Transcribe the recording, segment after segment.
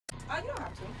you don't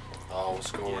have to.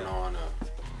 What's going on?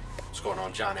 What's going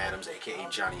on? John Adams, aka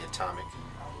Johnny Atomic.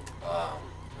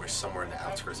 We're somewhere in the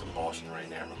outskirts of Boston right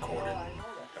now, recording,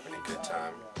 having a good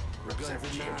time. Representing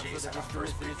for GMG. It's our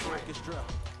first big joint.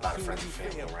 A lot of friends and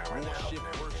family around right now helping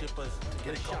everything to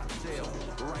get it going.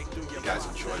 So you guys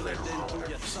enjoy later on whenever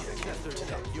you see it again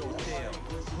today.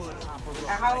 And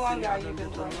how long have you been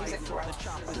doing music for?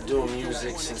 I've been doing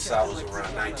music since I was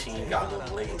around 19. Got a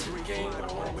little late into the game when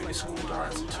I went away to school to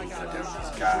Arts and cut down with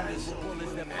these guys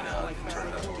and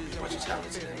turned out to be a bunch of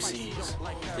talented MCs.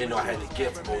 Didn't know I had the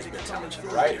gift, but always been a talented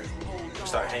writer.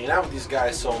 Started hanging out with these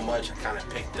guys so much, I kind of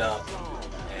picked up.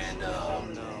 And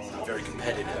I'm very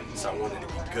competitive, so I wanted to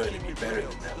be good and be better than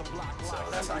them. So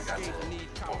that's how I got to the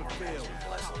point where I was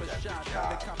blessed to have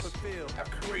jobs, have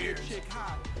careers.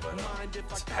 But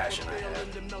it's a passion I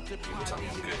have. People tell me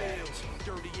I'm good at it.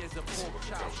 So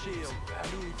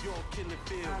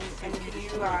And can you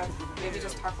maybe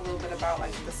just talk a little bit about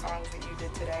like the songs that you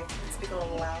did today? Speak a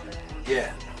little louder.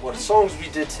 Yeah, well the songs we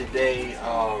did today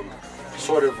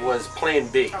sort of was plan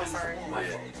B. Oh, sorry.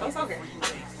 Oh, it's okay.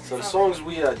 So the songs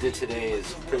we did today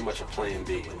is pretty much a plan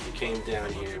B. We came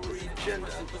down here with an agenda,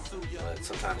 but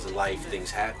sometimes in life things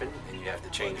happen and you have to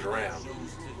change around.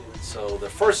 So the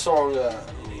first song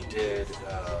we did,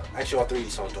 actually all three of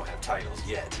these songs don't have titles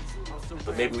yet,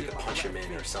 but maybe we could punch them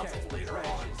in or something later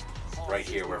on, right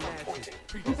here where I'm pointing.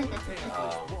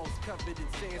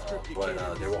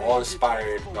 But they were all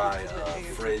inspired by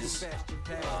Frizz.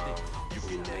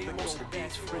 We made most of the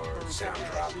beats for Sound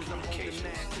Drop Communications,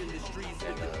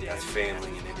 and that's family,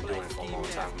 and they've been doing it for a long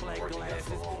time. We've been working at it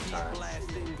for a long time.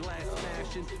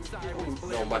 Don't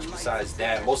know much besides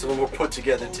that. Most of them were put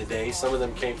together today. Some of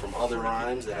them came from other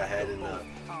rhymes that I had in the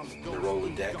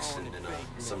Rolodex, and then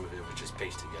some of it was just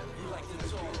pasted together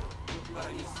as we were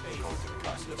going through the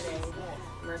process.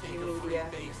 Murky Media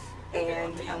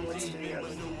and Elmwood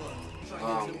Studios.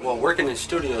 Well, working in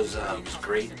studios was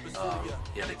great.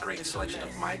 He had a great selection of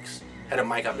mics. Had a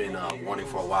mic I've been wanting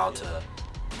for a while to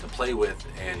play with,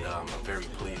 and I'm very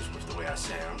pleased with the way I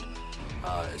sound.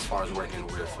 As far as working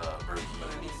with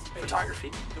Murky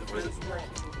Photography,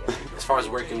 as far as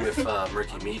working with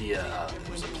Murky Media, it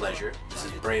was a pleasure. This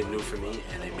is brand new for me,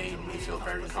 and they made me feel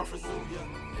very comfortable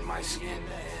in my skin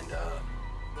and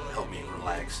help me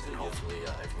relax, and hopefully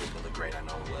everything's gonna look great. I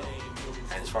know it will.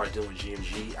 And as far as dealing with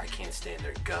GMG, I can't stand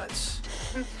their guts.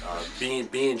 Being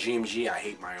GMG, I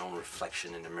hate my own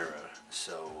reflection in the mirror.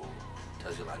 So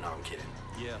tells you like, no, I'm kidding.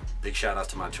 Yeah. Big shout outs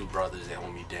to my two brothers. They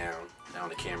hold me down. They're on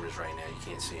the cameras right now. You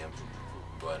can't see them,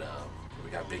 but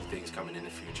we got big things coming in the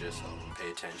future. So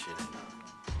pay attention and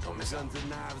don't miss out.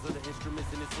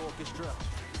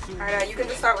 Alright, you can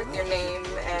just start with your name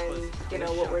and, you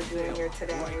know, what we're doing here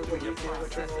today, what you do,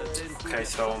 what your role is. Okay,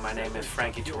 so my name is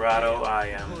Frankie Tirado. I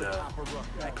am the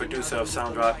producer of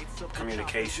Sound Drop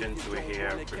Communications. We're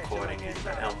here recording in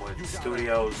the Elmwood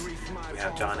Studios. We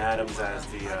have John Adams as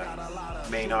the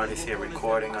main artist here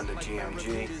recording under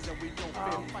GMG.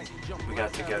 We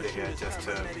got together here just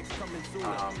to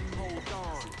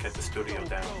get the studio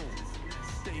down.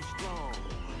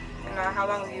 And how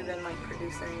long have you been like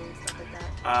producing and stuff like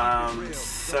that?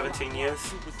 17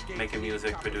 years, making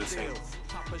music, producing.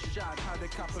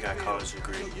 Got a college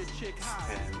degree,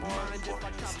 and more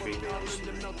importantly, being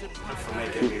for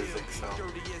making music. So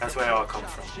that's where it all comes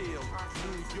from.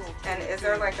 And is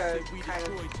there like a kind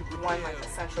of one like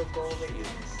essential goal that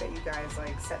you guys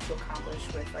like set to accomplish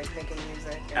with like making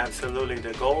music? Absolutely.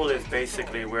 The goal is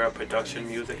basically we're a production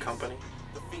music company.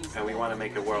 And we want to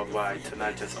make it worldwide to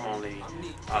not just only,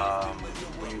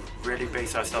 we really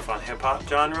base our stuff on hip-hop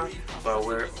genre, but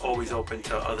we're always open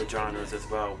to other genres as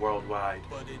well, worldwide,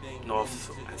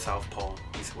 North and South Pole,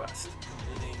 East, West.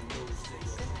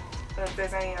 So if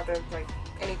there's any other, like,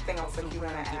 anything else that you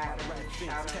want to add or like,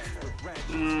 shout out?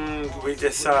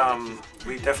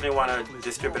 We definitely want to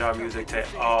distribute our music to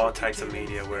all types of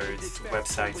media, where it's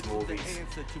websites, movies,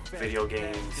 video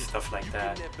games, stuff like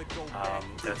that.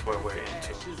 That's where we're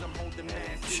into.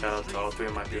 And shout out to all three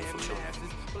of my beautiful children,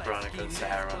 Veronica,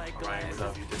 Sahara, Ryan, we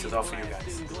love you. This is all for you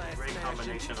guys. Great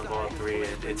combination of all three.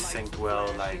 It's synced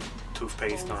well, like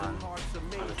toothpaste on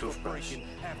a toothbrush.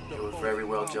 It was very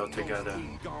well gelled together.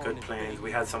 Good plans.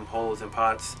 We had some holes in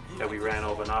pots that we ran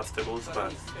over and obstacles,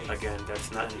 but again, that's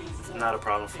not a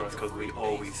problem for us because we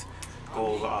always go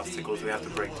over obstacles. We have to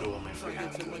break through them if we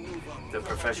have to. The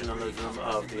professionalism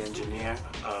of the engineer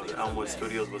of the Elmwood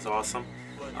Studios was awesome.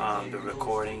 The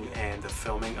recording and the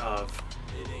filming of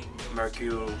Murky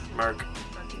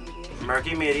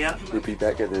Media. Repeat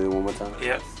that, get it one more time.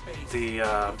 Yep. The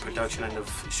production and the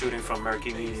shooting from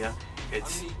Murky Media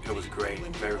it was great,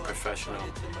 very professional.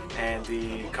 And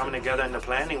the coming together and the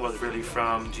planning was really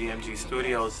from GMG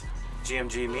Studios,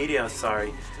 GMG Media,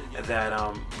 sorry,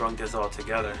 that brought this all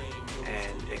together,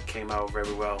 and it came out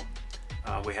very well.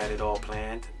 We had it all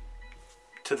planned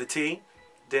to the T. It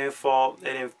didn't fall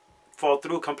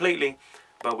through completely,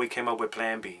 but we came up with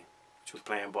Plan B, which was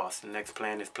Plan Boston. Next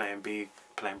plan is Plan B,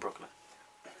 Plan Brooklyn.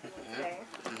 Okay.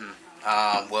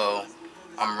 Well,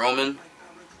 I'm Roman.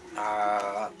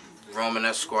 Roman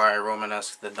Esquire,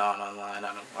 Romanesque, the Don online.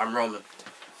 I'm Roman.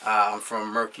 I'm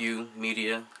from Mercu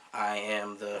Media. I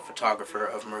am the photographer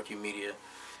of Mercu Media.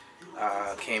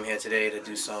 Came here today to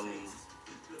do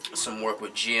some work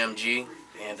with GMG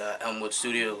and Elmwood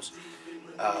Studios.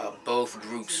 Both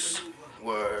groups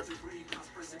were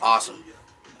awesome.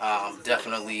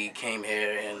 Definitely came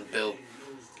here and built,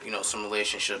 some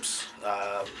relationships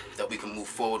that we can move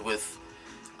forward with.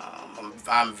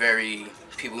 I'm very,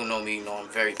 people who know me know I'm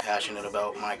very passionate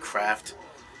about my craft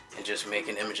and just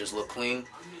making images look clean.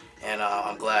 And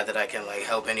I'm glad that I can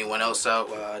help anyone else out.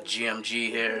 GMG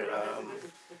here,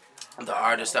 the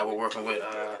artists that we're working with,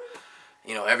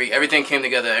 everything came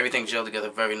together, everything gelled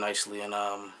together very nicely, and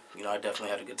I definitely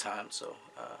had a good time. So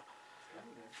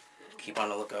keep on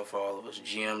the lookout for all of us.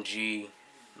 GMG,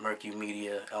 Mercu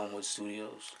Media, Elmwood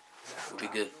Studios. We'll be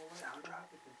good.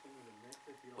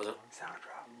 What's up? Sound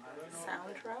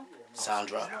drop? Sound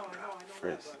drop.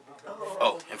 Frizz.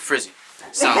 Oh, and Frizzy.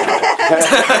 Sound drop.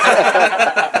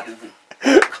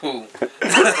 Cool.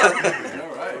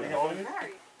 Alright.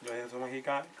 He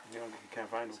got? He can't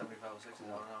find him. 75 or 60, I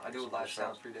don't know. I do live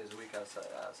sounds 3 days a week outside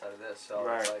of this, so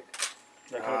Right. it's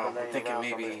like... I'm thinking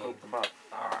maybe...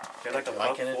 They're like a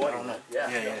mic in it? I $140. don't know. Yeah,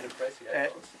 Yeah. they're pricey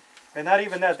headphones. And not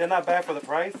even that, they're not bad for the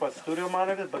price for studio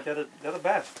monitors, but they're the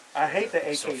best. I hate the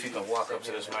AKG. So if you can walk up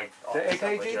to this mic, The like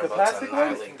AKG, you're the about plastic to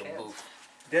ones? annihilate the booth.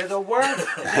 They're the worst.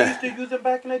 They used to use them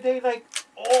back in the day,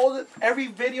 every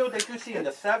video that you see in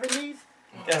the 70s,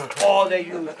 that's all they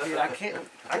used. Dude, I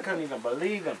couldn't even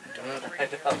believe them.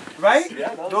 Right?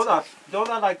 Yeah, Those are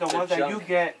like the ones that you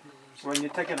get when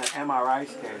you're taking an MRI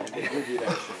scan and they give you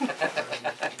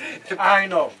that shit. I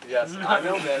know. Yes, I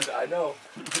know, man, I know.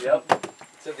 Yep.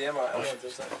 Except the MRI ones,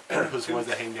 it's like... Those ones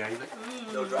that hang down. He's like,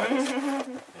 No drivers.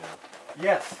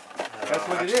 Yes, that's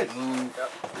what it is.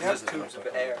 Yep. It's just tubes of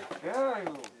air. Yeah.